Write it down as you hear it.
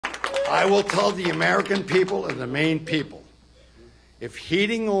I will tell the American people and the Maine people, if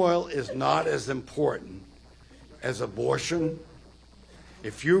heating oil is not as important as abortion,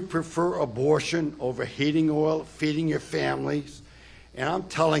 if you prefer abortion over heating oil, feeding your families, and I'm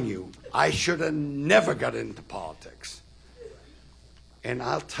telling you, I should have never got into politics. And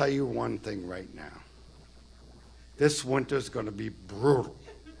I'll tell you one thing right now. This winter's going to be brutal.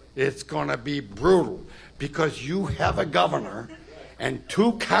 It's going to be brutal because you have a governor and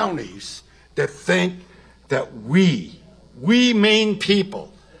 2 counties that think that we Maine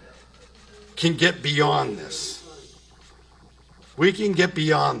people can get beyond this. We can get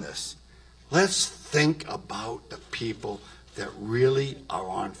beyond this. Let's think about the people that really are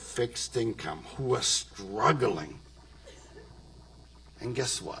on fixed income, who are struggling. And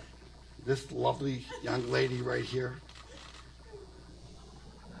guess what? This lovely young lady right here,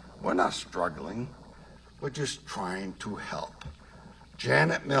 we're not struggling. We're just trying to help.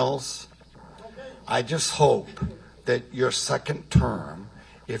 Janet Mills, I just hope that your second term,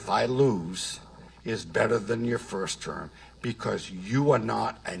 if I lose, is better than your first term, because you are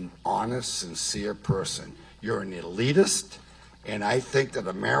not an honest, sincere person. You're an elitist, and I think that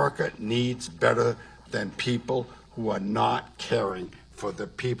America needs better than people who are not caring for the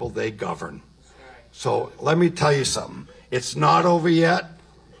people they govern. So let me tell you something. It's not over yet,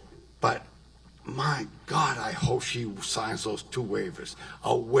 but my God, I hope she signs those 2 waivers.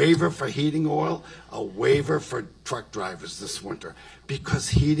 A waiver for heating oil, a waiver for truck drivers this winter, because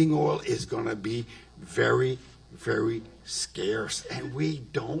heating oil is going to be very, very scarce, and we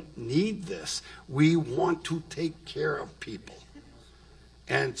don't need this. We want to take care of people.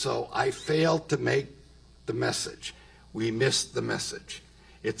 And so I failed to make the message. We missed the message.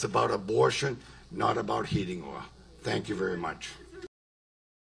 It's about abortion, not about heating oil. Thank you very much.